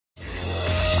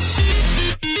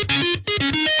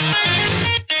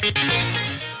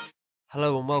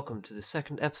Hello and welcome to the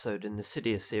second episode in the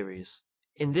Cydia series.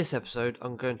 In this episode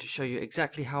I'm going to show you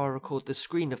exactly how I record the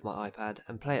screen of my iPad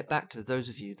and play it back to those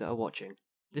of you that are watching.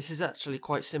 This is actually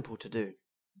quite simple to do.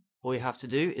 All you have to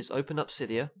do is open up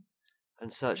Cydia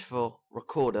and search for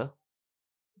Recorder.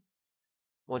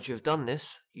 Once you have done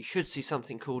this, you should see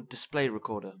something called Display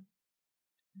Recorder.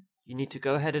 You need to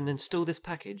go ahead and install this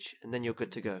package and then you're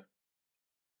good to go.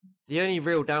 The only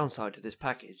real downside to this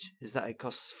package is that it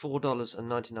costs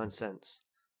 $4.99,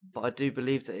 but I do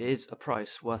believe that it is a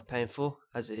price worth paying for,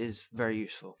 as it is very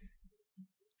useful.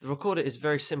 The recorder is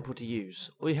very simple to use.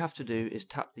 All you have to do is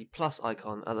tap the plus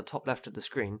icon at the top left of the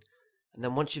screen, and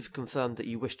then once you've confirmed that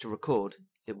you wish to record,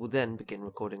 it will then begin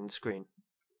recording the screen.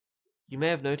 You may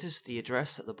have noticed the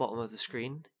address at the bottom of the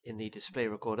screen in the display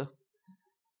recorder.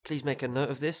 Please make a note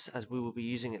of this, as we will be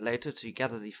using it later to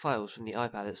gather the files from the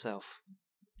iPad itself.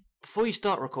 Before you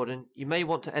start recording, you may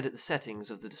want to edit the settings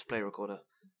of the display recorder,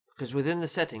 because within the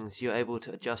settings you're able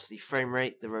to adjust the frame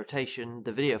rate, the rotation,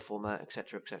 the video format,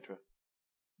 etc. etc.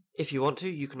 If you want to,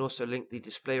 you can also link the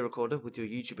display recorder with your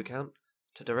YouTube account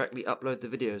to directly upload the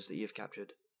videos that you've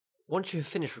captured. Once you have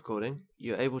finished recording,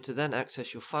 you're able to then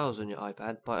access your files on your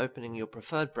iPad by opening your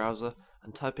preferred browser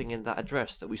and typing in that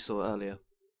address that we saw earlier.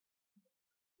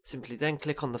 Simply then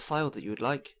click on the file that you would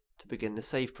like to begin the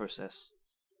save process.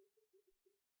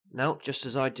 Now, just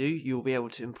as I do, you will be able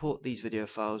to import these video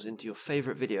files into your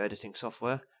favourite video editing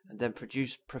software and then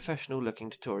produce professional looking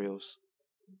tutorials.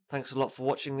 Thanks a lot for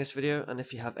watching this video, and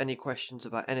if you have any questions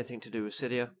about anything to do with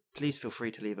Cydia, please feel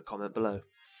free to leave a comment below.